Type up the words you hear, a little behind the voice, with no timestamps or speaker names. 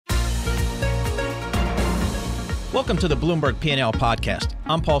Welcome to the Bloomberg P&L podcast.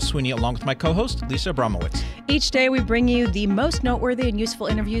 I'm Paul Sweeney, along with my co-host, Lisa Abramowicz. Each day, we bring you the most noteworthy and useful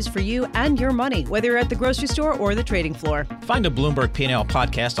interviews for you and your money, whether you're at the grocery store or the trading floor. Find a Bloomberg P&L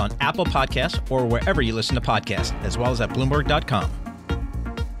podcast on Apple Podcasts or wherever you listen to podcasts, as well as at Bloomberg.com.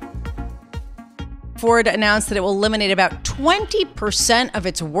 Ford announced that it will eliminate about 20% of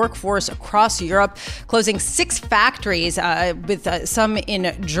its workforce across Europe, closing 6 factories, with some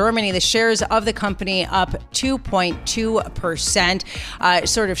in Germany. The shares of the company up 2.2%,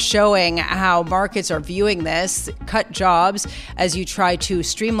 sort of showing how markets are viewing this. Cut jobs as you try to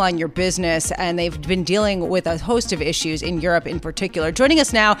streamline your business, and they've been dealing with a host of issues in Europe in particular. Joining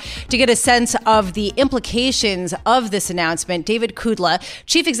us now to get a sense of the implications of this announcement, David Kudla,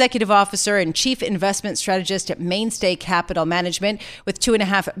 Chief Executive Officer and Chief Investment Strategist at Mainstay Capital Management, with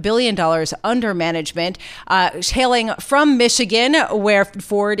 $2.5 billion under management, hailing from Michigan, where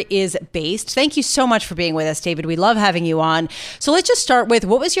Ford is based. Thank you so much for being with us, David. We love having you on. So let's just start with,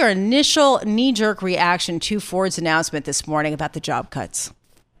 what was your initial knee-jerk reaction to Ford's announcement this morning about the job cuts?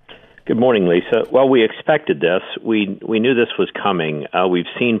 Good morning, Lisa. Well, we expected this. We knew this was coming. We've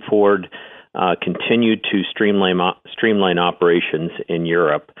seen Ford continue to streamline operations in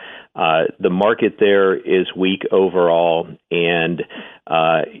Europe. The market there is weak overall, and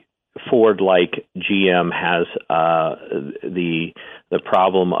Ford, like GM, has the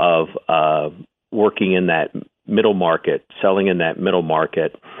problem of working in that middle market, selling in that middle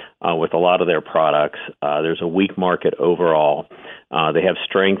market with a lot of their products. There's a weak market overall. They have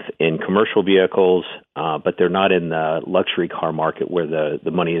strength in commercial vehicles, but they're not in the luxury car market where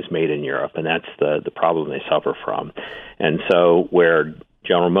the money is made in Europe, and that's the problem they suffer from. And so where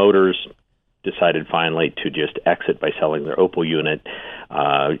General Motors decided finally to just exit by selling their Opel unit,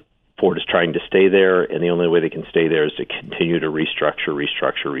 Ford is trying to stay there, and the only way they can stay there is to continue to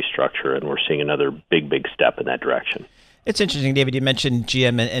restructure, and we're seeing another big step in that direction. It's interesting, David. You mentioned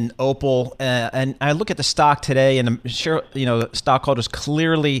GM and Opel, and I look at the stock today, and I'm sure stockholders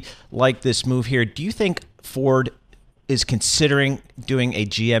clearly like this move here. Do you think Ford is considering doing a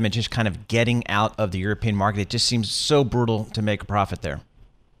GM and just kind of getting out of the European market? It just seems so brutal to make a profit there.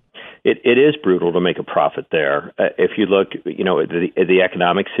 It is brutal to make a profit there. If you look, at the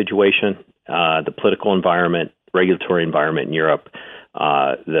economic situation, the political environment, regulatory environment in Europe,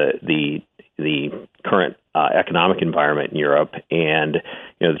 the current economic environment in Europe, and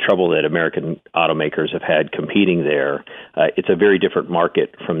the trouble that American automakers have had competing there, it's a very different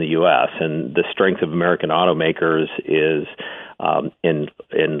market from the U.S. And the strength of American automakers is in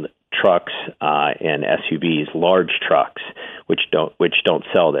trucks and SUVs, large trucks, which don't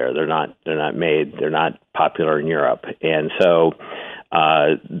sell there. They're not made. They're not popular in Europe, and so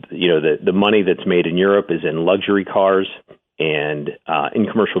the money that's made in Europe is in luxury cars and in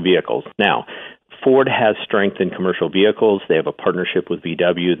commercial vehicles. Now, Ford has strength in commercial vehicles. They have a partnership with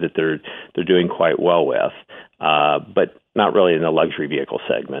VW that they're doing quite well with, but not really in the luxury vehicle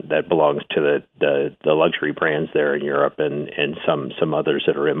segment. That belongs to the luxury brands there in Europe and some others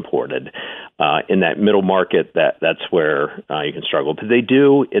that are imported. In that middle market, that's where you can struggle. But they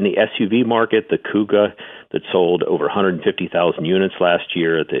do in the SUV market, the Kudla that sold over 150,000 units last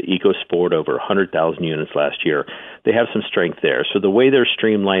year, the EcoSport over 100,000 units last year. They have some strength there. So the way they're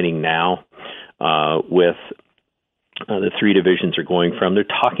streamlining now, with the 3 divisions are going from, they're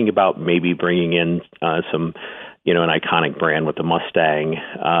talking about maybe bringing in some, an iconic brand with the Mustang.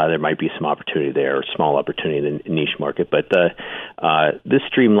 There might be some opportunity there, small opportunity in the niche market. But this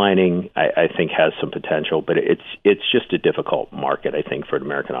streamlining, I think, has some potential. But it's just a difficult market, I think, for an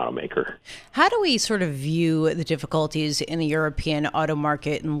American automaker. How do we sort of view the difficulties in the European auto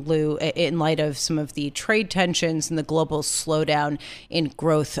market in light of some of the trade tensions and the global slowdown in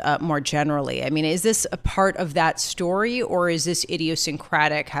growth more generally? I mean, is this a part of that story, or is this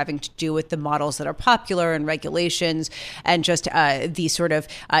idiosyncratic, having to do with the models that are popular and regulations and just the sort of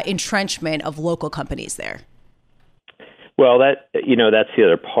entrenchment of local companies there? Well, that's the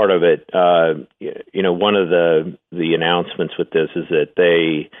other part of it. One of the announcements with this is that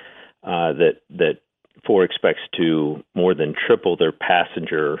that Ford expects to more than triple their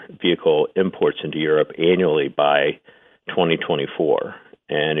passenger vehicle imports into Europe annually by 2024.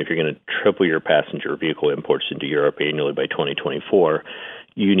 And if you're going to triple your passenger vehicle imports into Europe annually by 2024,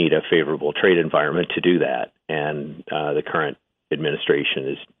 you need a favorable trade environment to do that. And the current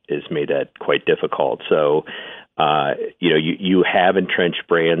administration has made that quite difficult. So, you have entrenched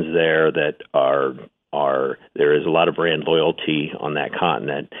brands there that are there is a lot of brand loyalty on that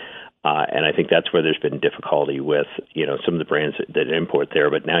continent. And I think that's where there's been difficulty with, some of the brands that import there.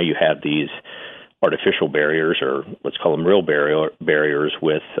 But now you have these artificial barriers, or let's call them real barriers,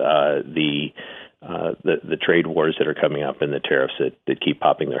 with the the trade wars that are coming up and the tariffs that keep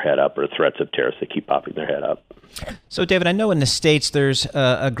popping their head up, or threats of tariffs that keep popping their head up. So, David, I know in the States there's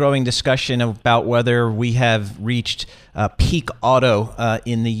a growing discussion about whether we have reached peak auto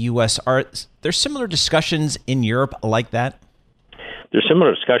in the U.S. Are there similar discussions in Europe like that? There's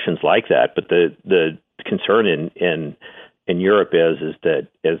similar discussions like that, but the concern in Europe is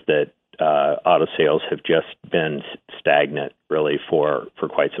that auto sales have just been stagnant really for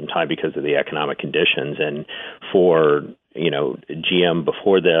quite some time because of the economic conditions. And for GM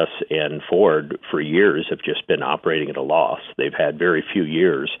before this and Ford for years have just been operating at a loss. They've had very few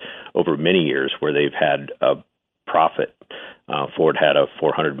years over many years where they've had a profit. Ford had a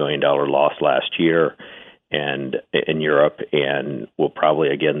 $400 million loss last year and in Europe, and will probably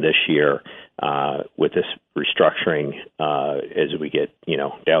again this year with this restructuring as we get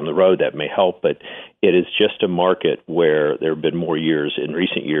down the road. That may help, but it is just a market where there have been more years in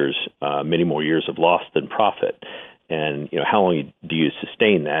recent years, many more years of loss than profit. And how long do you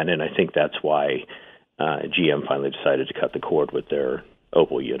sustain that? And I think that's why GM finally decided to cut the cord with their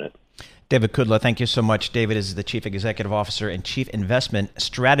Opel unit. David Kudla, thank you so much. David is the Chief Executive Officer and Chief Investment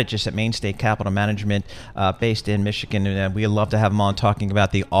Strategist at Mainstay Capital Management based in Michigan. And we love to have him on talking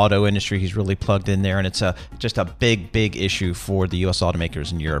about the auto industry. He's really plugged in there, and it's just a big, big issue for the U.S.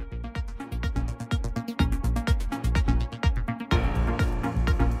 automakers in Europe.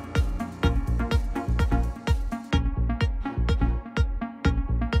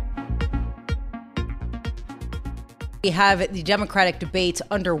 We have the Democratic debates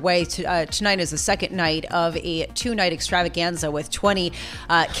underway. Tonight is the second night of a two-night extravaganza with 20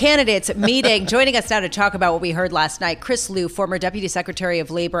 candidates meeting. Joining us now to talk about what we heard last night, Chris Liu, former Deputy Secretary of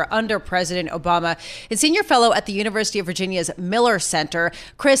Labor under President Obama and Senior Fellow at the University of Virginia's Miller Center.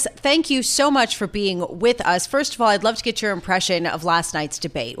 Chris, thank you so much for being with us. First of all, I'd love to get your impression of last night's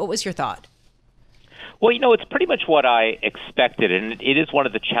debate. What was your thought? Well, it's pretty much what I expected, and it is one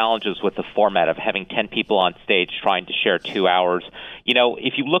of the challenges with the format of having 10 people on stage trying to share 2 hours.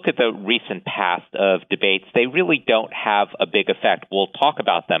 If you look at the recent past of debates, they really don't have a big effect. We'll talk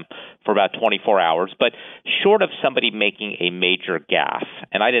about them for about 24 hours, but short of somebody making a major gaffe,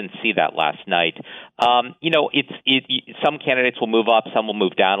 and I didn't see that last night, some candidates will move up, some will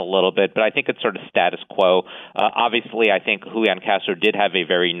move down a little bit, but I think it's sort of status quo. Obviously, I think Julian Castro did have a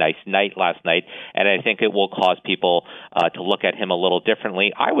very nice night last night, and I think it will cause people to look at him a little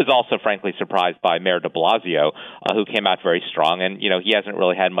differently. I was also, frankly, surprised by Mayor de Blasio, who came out very strong, and, he hasn't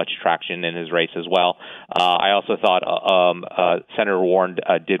really had much traction in his race as well. I also thought Senator Warren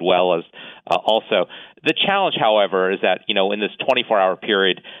did well as also. The challenge, however, is that, in this 24-hour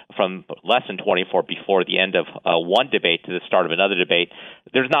period from less than 24 before the end of one debate to the start of another debate,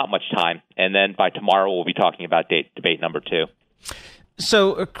 there's not much time. And then by tomorrow, we'll be talking about debate number 2.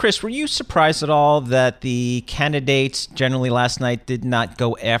 So, Chris, were you surprised at all that the candidates generally last night did not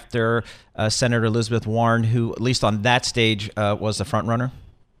go after Senator Elizabeth Warren, who, at least on that stage, was the front runner?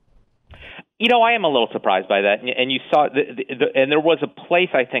 I am a little surprised by that. And you saw, and there was a place,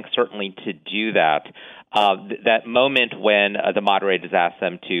 I think, certainly to do that. That moment when the moderators asked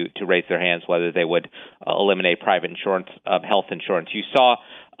them to raise their hands whether they would eliminate private insurance, health insurance. You saw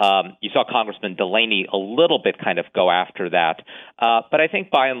Congressman Delaney a little bit kind of go after that. But I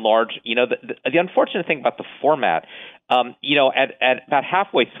think by and large, the unfortunate thing about the format, at about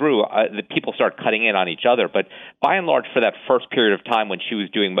halfway through, the people start cutting in on each other. But by and large, for that first period of time when she was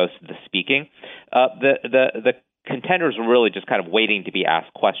doing most of the speaking, the contenders were really just kind of waiting to be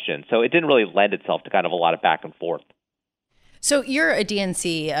asked questions. So it didn't really lend itself to kind of a lot of back and forth. So you're a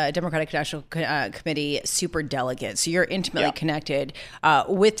DNC, Democratic National Committee superdelegate. So you're intimately connected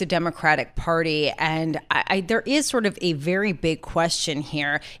with the Democratic Party. And there is sort of a very big question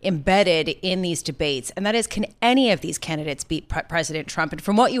here embedded in these debates. And that is, can any of these candidates beat President Trump? And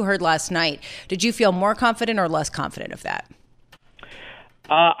from what you heard last night, did you feel more confident or less confident of that?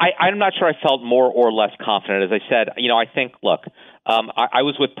 I'm not sure I felt more or less confident. As I said, I think, look, I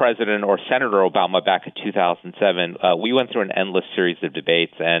was with President or Senator Obama back in 2007. We went through an endless series of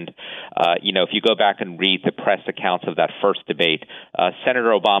debates. And, if you go back and read the press accounts of that first debate,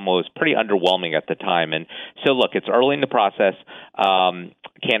 Senator Obama was pretty underwhelming at the time. And so, look, it's early in the process.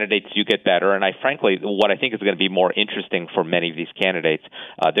 Candidates do get better. And frankly, what I think is going to be more interesting for many of these candidates,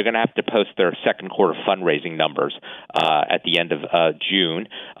 they're going to have to post their second quarter fundraising numbers at the end of June.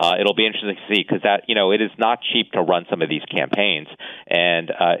 It'll be interesting to see because that, it is not cheap to run some of these campaigns.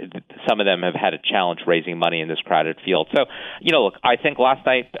 And some of them have had a challenge raising money in this crowded field. So, look, I think last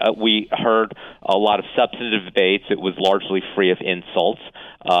night we heard a lot of substantive debates. It was largely free of insults.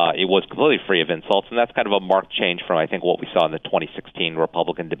 it was completely free of insults, and that's kind of a marked change from, I think, what we saw in the 2016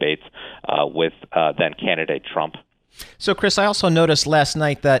 Republican debates with then candidate Trump. So, Chris, I also noticed last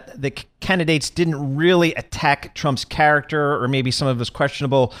night that the candidates didn't really attack Trump's character or maybe some of his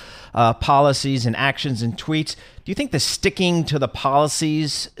questionable policies and actions and tweets. Do you think the sticking to the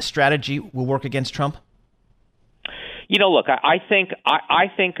policies strategy will work against Trump? Look, I think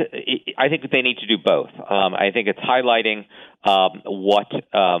they need to do both. I think it's highlighting what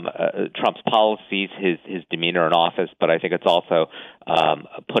Trump's policies, his demeanor in office, but I think it's also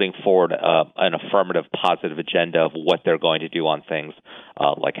putting forward an affirmative, positive agenda of what they're going to do on things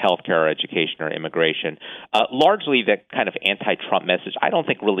like healthcare, education, or immigration. Largely, that kind of anti-Trump message, I don't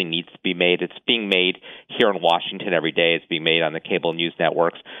think really needs to be made. It's being made here in Washington every day. It's being made on the cable news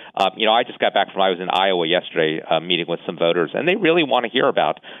networks. I just got back I was in Iowa yesterday meeting with some voters, and they really want to hear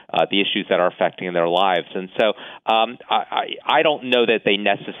about the issues that are affecting their lives. And so I don't know that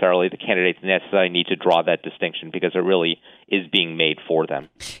the candidates necessarily need to draw that distinction because it really is being made for them.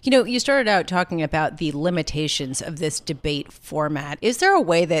 You started out talking about the limitations of this debate format. Is there a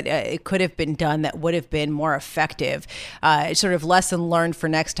way that it could have been done that would have been more effective? Sort of lesson learned for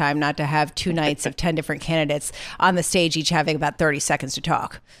next time, not to have 2 nights of 10 different candidates on the stage, each having about 30 seconds to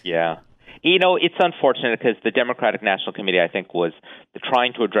talk. Yeah. It's unfortunate because the Democratic National Committee, I think, was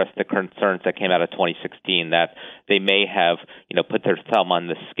trying to address the concerns that came out of 2016 that they may have, put their thumb on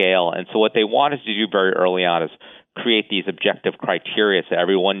the scale. And so what they wanted to do very early on is create these objective criteria so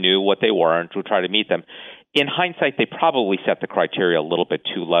everyone knew what they were and to try to meet them. In hindsight, they probably set the criteria a little bit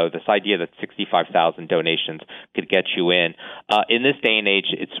too low. This idea that 65,000 donations could get you in. In this day and age,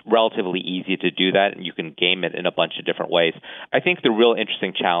 it's relatively easy to do that, and you can game it in a bunch of different ways. I think the real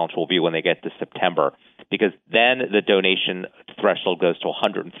interesting challenge will be when they get to September, because then the donation threshold goes to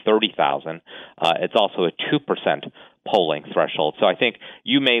 130,000. It's also a 2% polling threshold. So I think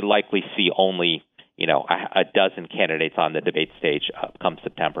you may likely see only a dozen candidates on the debate stage come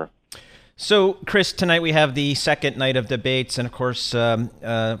September. So, Chris, tonight we have the second night of debates, and of course,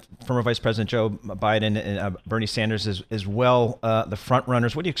 former Vice President Joe Biden and Bernie Sanders as well, the front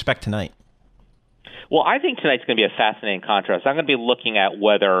runners. What do you expect tonight? Well, I think tonight's going to be a fascinating contrast. I'm going to be looking at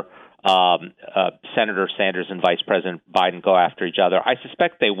whether Senator Sanders and Vice President Biden go after each other. I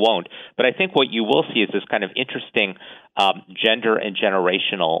suspect they won't, but I think what you will see is this kind of interesting gender and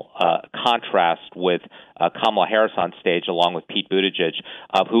generational contrast with Kamala Harris on stage along with Pete Buttigieg,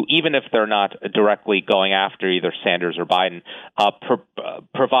 who, even if they're not directly going after either Sanders or Biden,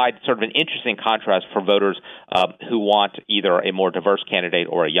 provide sort of an interesting contrast for voters who want either a more diverse candidate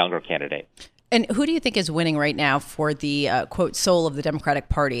or a younger candidate. And who do you think is winning right now for the, quote, soul of the Democratic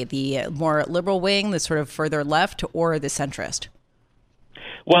Party, the more liberal wing, the sort of further left, or the centrist?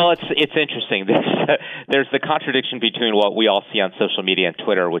 Well, it's interesting. There's the contradiction between what we all see on social media and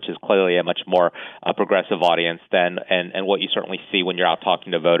Twitter, which is clearly a much more progressive audience than and what you certainly see when you're out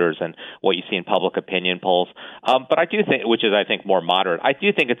talking to voters and what you see in public opinion polls. But I do think, which is I think more moderate, I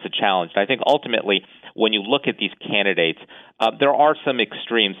do think it's a challenge. I think ultimately when you look at these candidates, there are some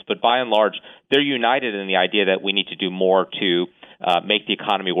extremes, but by and large, they're united in the idea that we need to do more to make the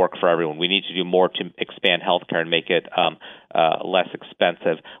economy work for everyone. We need to do more to expand healthcare and make it less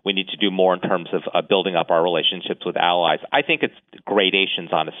expensive. We need to do more in terms of building up our relationships with allies. I think it's gradations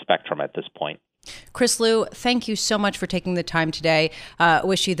on a spectrum at this point. Chris Liu, thank you so much for taking the time today.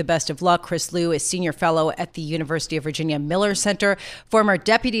 Wish you the best of luck. Chris Liu is Senior Fellow at the University of Virginia Miller Center, former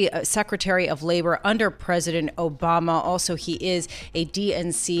Deputy Secretary of Labor under President Obama. Also, he is a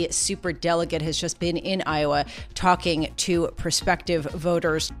DNC superdelegate, has just been in Iowa talking to prospective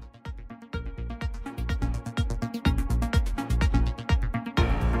voters.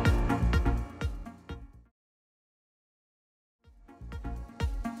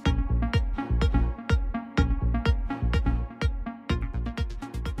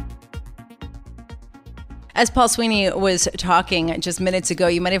 As Paul Sweeney was talking just minutes ago,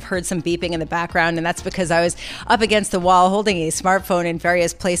 you might have heard some beeping in the background, and that's because I was up against the wall holding a smartphone in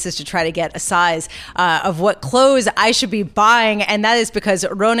various places to try to get a size of what clothes I should be buying, and that is because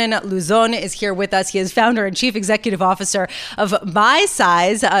Ronen Luzon is here with us. He is founder and chief executive officer of My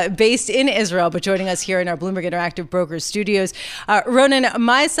Size, based in Israel, but joining us here in our Bloomberg Interactive Brokers studios. Ronen,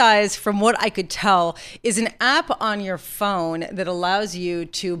 My Size, from what I could tell, is an app on your phone that allows you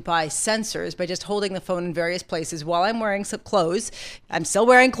to buy sensors by just holding the phone in various places while I'm wearing some clothes. I'm still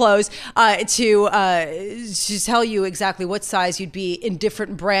wearing clothes to tell you exactly what size you'd be in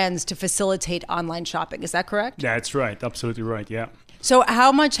different brands to facilitate online shopping. Is that correct? That's right. Absolutely right. Yeah. So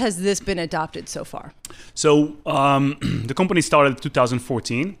how much has this been adopted so far? So the company started in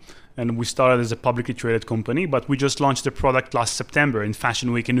 2014. And we started as a publicly traded company, but we just launched the product last September in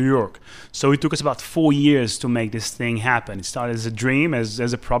Fashion Week in New York. So it took us about 4 years to make this thing happen. It started as a dream, as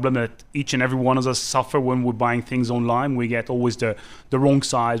a problem that each and every one of us suffer when we're buying things online. We get always the wrong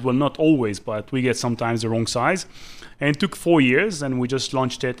size. Well, not always, but we get sometimes the wrong size. And it took 4 years, and we just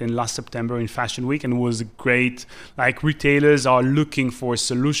launched it in last September in Fashion Week, and it was great. Like, retailers are looking for a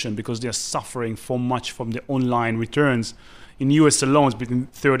solution because they're suffering so much from the online returns. In the US alone, it's between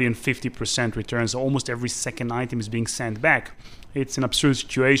 30 and 50% returns. So almost every second item is being sent back. It's an absurd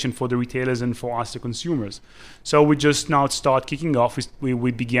situation for the retailers and for us, the consumers. So we just now start kicking off.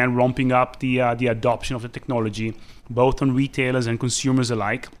 We began ramping up the adoption of the technology, both on retailers and consumers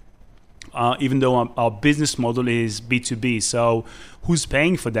alike. Even though our business model is B2B. So who's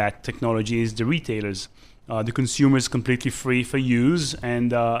paying for that technology is the retailers. The consumer is completely free for use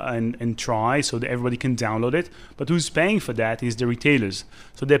and try, so that everybody can download it. But who's paying for that is the retailers.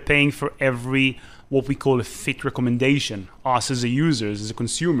 So they're paying for every, what we call a fit recommendation. Us as the users, as the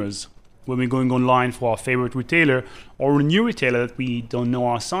consumers, when we're going online for our favorite retailer or a new retailer that we don't know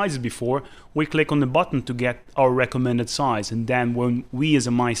our sizes before, we click on the button to get our recommended size. And then when we as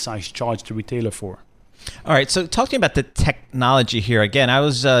a My Size charge the retailer for. All right, so talk to me about the technology here. Again, I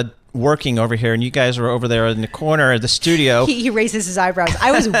was working over here, and you guys were over there in the corner of the studio. He raises his eyebrows.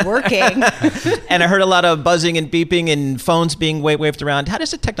 I was working. And I heard a lot of buzzing and beeping and phones being waved around. How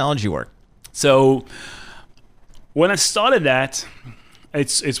does the technology work? So when I started that,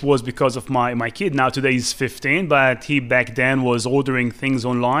 it was because of my kid. Now today he's 15, but he back then was ordering things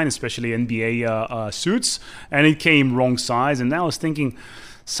online, especially NBA suits, and it came wrong size. And now I was thinking,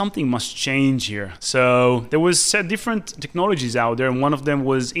 something must change here. So there was different technologies out there, and one of them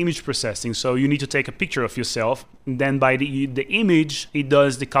was image processing. So you need to take a picture of yourself, and then by the image, it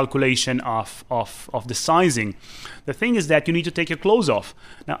does the calculation of the sizing. The thing is that you need to take your clothes off.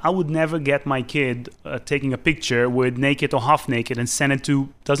 Now, I would never get my kid taking a picture with naked or half naked and send it to,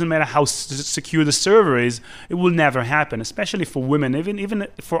 doesn't matter how secure the server is, it will never happen, especially for women, even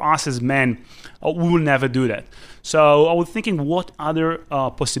for us as men, we will never do that. So I was thinking what other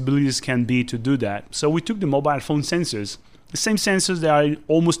possibilities can be to do that. So we took the mobile phone sensors. The same sensors that are in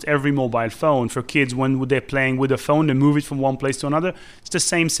almost every mobile phone. For kids, when they're playing with a phone, they move it from one place to another. It's the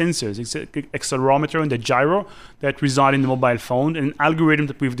same sensors. It's the accelerometer and the gyro that reside in the mobile phone, an algorithm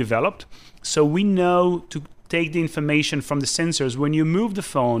that we've developed. So we know to take the information from the sensors. When you move the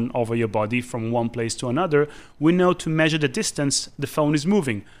phone over your body from one place to another, we know to measure the distance the phone is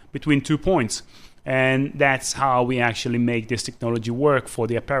moving between 2 points. And that's how we actually make this technology work for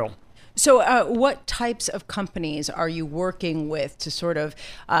the apparel. So what types of companies are you working with to sort of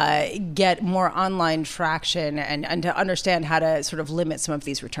get more online traction and to understand how to sort of limit some of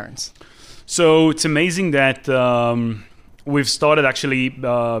these returns? So it's amazing that we've started actually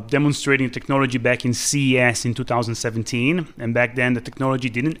demonstrating technology back in CES in 2017. And back then, the technology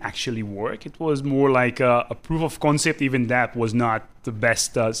didn't actually work. It was more like a proof of concept. Even that was not the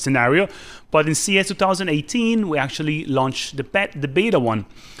best scenario. But in CES 2018, we actually launched the beta one.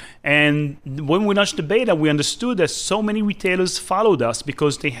 And when we launched the beta, we understood that so many retailers followed us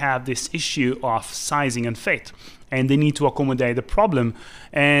because they have this issue of sizing and fit, and they need to accommodate the problem.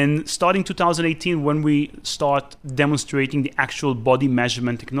 And starting 2018, when we start demonstrating the actual body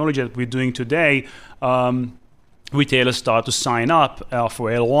measurement technology that we're doing today, retailers start to sign up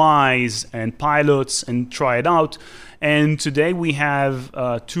for LOIs and pilots and try it out. And today we have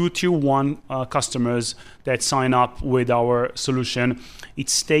 2 tier 1 customers that sign up with our solution. It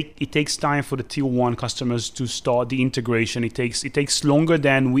takes time for the tier 1 customers to start the integration. It takes longer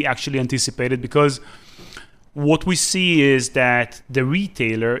than we actually anticipated, because what we see is that the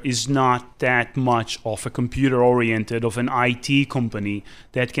retailer is not that much of a computer-oriented, of an IT company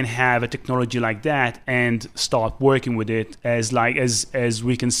that can have a technology like that and start working with it as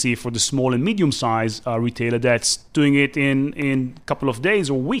we can see for the small and medium-sized retailer that's doing it in a couple of days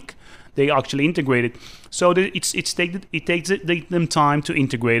or a week. They actually integrate it. So it takes them time to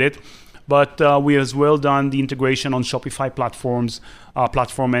integrate it. But we as well done the integration on Shopify platform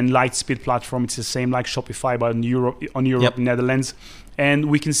and Lightspeed platform. It's the same like Shopify, but in Europe, Yep. Netherlands. And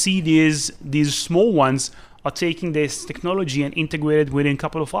we can see these small ones are taking this technology and integrate it within a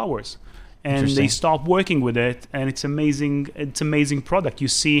couple of hours. And they start working with it, and it's amazing. It's amazing product. You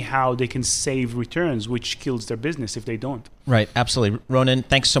see how they can save returns, which kills their business if they don't. Right, absolutely. Ronan,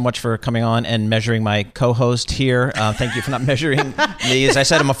 thanks so much for coming on and measuring my co-host here. Thank you for not measuring me. As I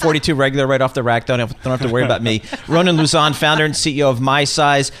said, I'm a 42 regular right off the rack. Don't have to worry about me. Ronan Luzon, founder and CEO of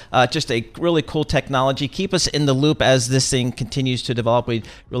MySize. Just a really cool technology. Keep us in the loop as this thing continues to develop. We'd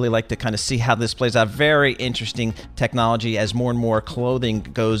really like to kind of see how this plays out. Very interesting technology as more and more clothing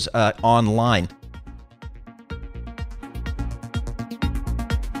goes online.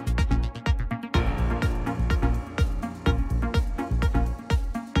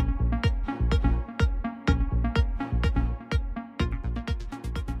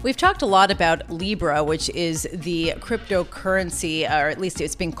 We've talked a lot about Libra, which is the cryptocurrency, or at least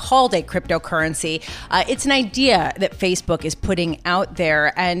it's being called a cryptocurrency. It's an idea that Facebook is putting out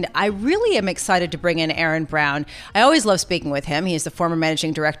there, and I really am excited to bring in Aaron Brown. I always love speaking with him. He is the former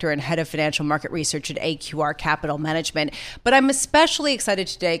managing director and head of financial market research at AQR Capital Management. But I'm especially excited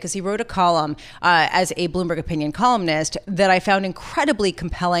today because he wrote a column as a Bloomberg Opinion columnist that I found incredibly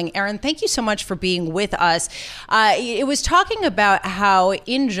compelling. Aaron, thank you so much for being with us. It was talking about how,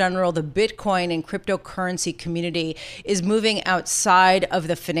 in general, the Bitcoin and cryptocurrency community is moving outside of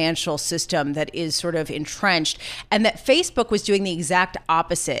the financial system that is sort of entrenched, and that Facebook was doing the exact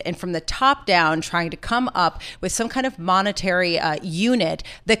opposite, and from the top down trying to come up with some kind of monetary unit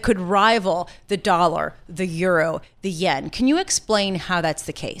that could rival the dollar, the euro, the yen. Can you explain how that's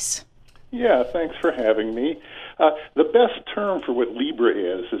the case? Yeah, thanks for having me. The best term for what Libra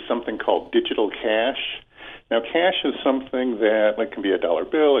is something called digital cash. Now, cash is something that can be a dollar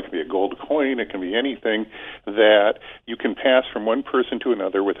bill, it can be a gold coin, it can be anything that you can pass from one person to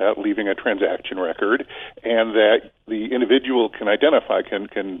another without leaving a transaction record, and that the individual can identify,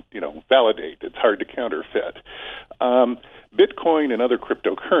 can validate. It's hard to counterfeit. Bitcoin and other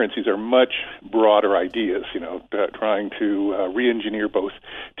cryptocurrencies are much broader ideas, trying to re-engineer both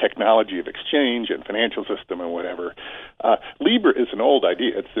technology of exchange and financial system and whatever. Libra is an old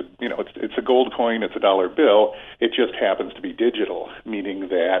idea. It's a gold coin, it's a dollar bill. It just happens to be digital, meaning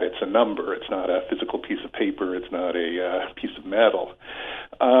that it's a number. It's not a physical piece of paper. It's not a piece of metal.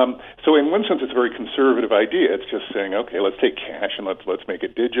 So in one sense, it's a very conservative idea. It's just saying, okay, let's take cash and let's make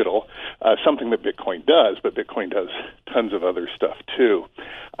it digital, something that Bitcoin does, but Bitcoin does tons of other stuff too.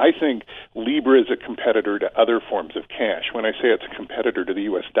 I think Libra is a competitor to other forms of cash. When I say it's a competitor to the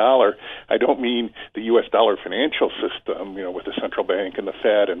U.S. dollar, I don't mean the U.S. dollar financial system, with the central bank and the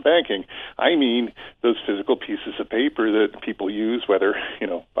Fed and banking. I mean those physical pieces of paper that people use, whether,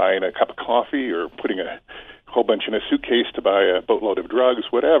 buying a cup of coffee or putting a whole bunch in a suitcase to buy a boatload of drugs,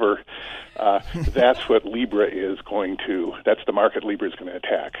 whatever. That's what Libra is that's the market Libra is going to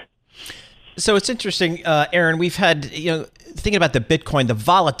attack. So it's interesting, Aaron, we've had, thinking about the Bitcoin, the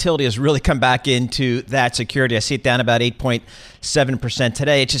volatility has really come back into that security. I see it down about 8.7%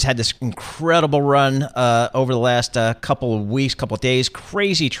 today. It just had this incredible run over the last couple of weeks, couple of days,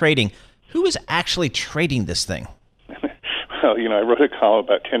 crazy trading. Who is actually trading this thing? Well, I wrote a column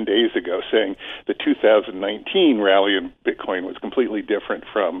about 10 days ago saying the 2019 rally in Bitcoin was completely different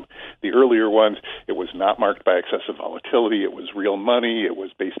from the earlier ones. It was not marked by excessive volatility. It was real money. It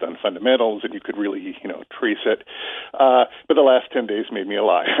was based on fundamentals, and you could really, trace it. But the last 10 days made me a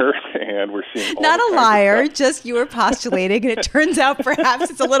liar, and we're seeing all Not a liar, just you were postulating, and it turns out perhaps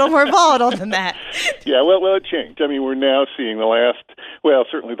it's a little more volatile than that. Yeah, well, it changed. I mean, we're now seeing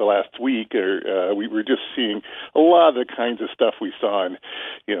certainly the last week, we were just seeing a lot of the kinds of stuff we saw in,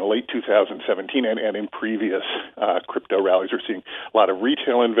 late 2017 and in previous crypto rallies. We're seeing a lot of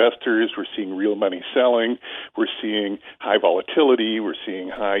retail investors. We're seeing real money selling. We're seeing high volatility. We're seeing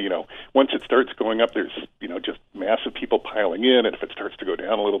high, once it starts going up, there's, just massive people piling in. And if it starts to go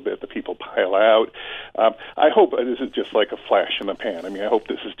down a little bit, the people pile out. I hope this is just like a flash in the pan. I mean, I hope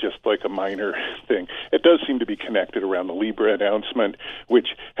this is just like a minor thing. It does seem to be connected around the Libra announcement, which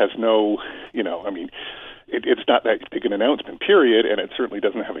has no, it's not that big an announcement, period, and it certainly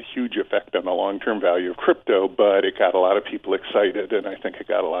doesn't have a huge effect on the long-term value of crypto, but it got a lot of people excited, and I think it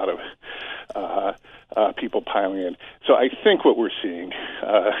got a lot of people piling in. So I think what we're seeing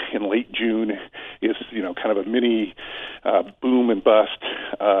in late June is, kind of a mini boom and bust,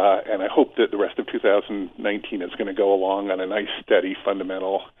 and I hope that the rest of 2019 is going to go along on a nice, steady,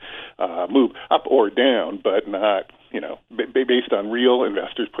 fundamental move, up or down, but not, based on real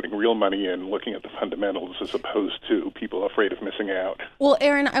investors putting real money in, looking at the fundamentals as opposed to people afraid of missing out. Well,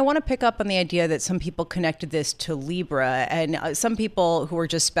 Aaron, I want to pick up on the idea that some people connected this to Libra, and some people who were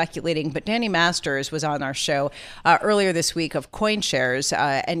just speculating, but Danny Masters was on our show earlier this week of CoinShares,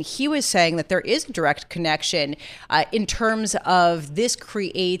 and he was saying that there is a direct connection in terms of this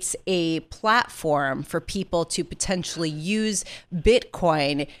creates a platform for people to potentially use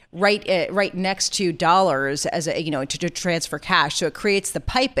Bitcoin right next to dollars as a, to transfer cash. So it creates the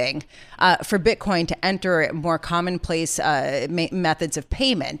piping for Bitcoin to enter more commonplace methods of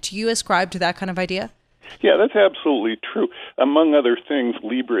payment. Do you ascribe to that kind of idea? Yeah, that's absolutely true. Among other things,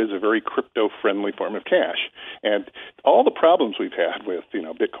 Libra is a very crypto-friendly form of cash. And all the problems we've had with,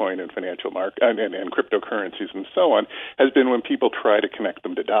 Bitcoin and financial market and cryptocurrencies and so on has been when people try to connect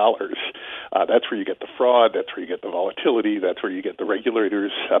them to dollars. That's where you get the fraud. That's where you get the volatility. That's where you get the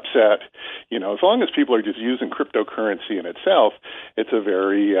regulators upset. As long as people are just using cryptocurrency in itself, it's a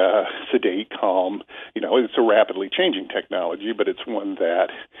very sedate, calm, it's a rapidly changing technology, but it's one that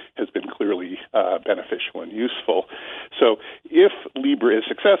has been clearly beneficial and useful. So if Libra is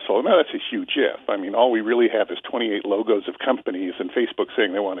successful, now that's a huge if. I mean, all we really have is 28 logos of companies and Facebook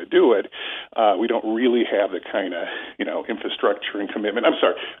saying they want to do it. We don't really have the kind of, infrastructure and commitment. I'm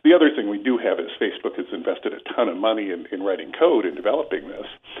sorry. The other thing we do have is Facebook has invested a ton of money in writing code and developing this.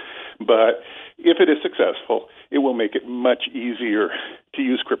 But if it is successful, it will make it much easier to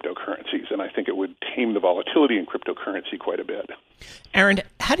use cryptocurrencies, and I think it would tame the volatility in cryptocurrency quite a bit. Aaron,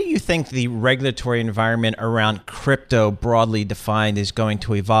 how do you think the regulatory environment around crypto, broadly defined, is going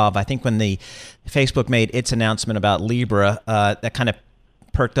to evolve? I think when the Facebook made its announcement about Libra, that kind of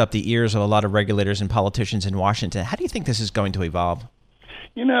perked up the ears of a lot of regulators and politicians in Washington. How do you think this is going to evolve?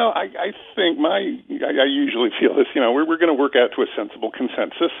 I think I usually feel this, we're going to work out to a sensible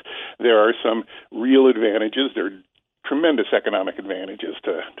consensus. There are some real advantages. There are tremendous economic advantages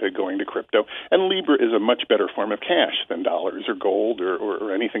to going to crypto. And Libra is a much better form of cash than dollars or gold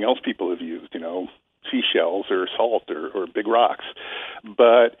or anything else people have used, seashells or salt or big rocks.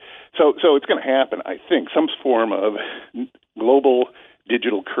 But so it's going to happen, I think. Some form of global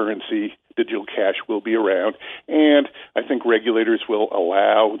digital currency, digital cash will be around, and I think regulators will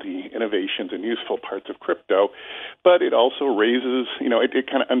allow the innovations and useful parts of crypto, but it also raises, it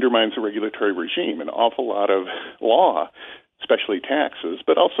kind of undermines the regulatory regime. An awful lot of law, especially taxes,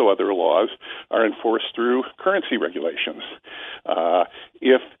 but also other laws, are enforced through currency regulations.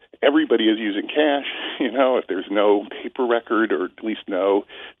 If everybody is using cash, if there's no paper record or at least no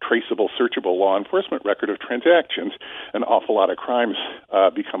traceable, searchable law enforcement record of transactions, an awful lot of crimes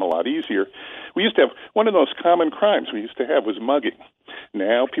become a lot easier. We used to have one of those common crimes we used to have was mugging.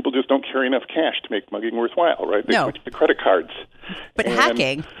 Now people just don't carry enough cash to make mugging worthwhile, right? They switch to credit cards. But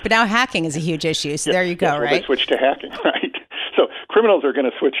now hacking is a huge issue. So there you go, right? They switch to hacking, right? So criminals are going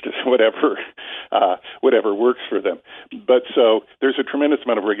to switch to whatever works for them. But so there's a tremendous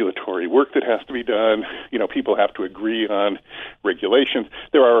amount of regulatory work that has to be done. People have to agree on regulations.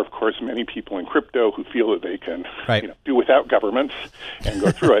 There are, of course, many people in crypto who feel that they can do without governments and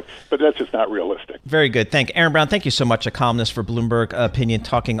go through it. But that's just not realistic. Very good. Aaron Brown, thank you so much, a columnist for Bloomberg Opinion,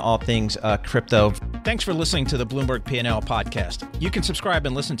 talking all things crypto. Thanks for listening to the Bloomberg P&L podcast. You can subscribe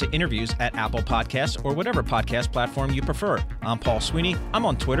and listen to interviews at Apple Podcasts or whatever podcast platform you prefer. I'm Paul Sweeney. I'm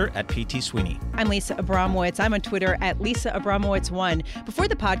on Twitter at PT Sweeney. I'm Lisa Abramowicz. I'm on Twitter at Lisa Abramowicz1. Before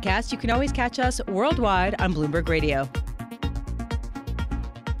the podcast, you can always catch us worldwide on Bloomberg Radio.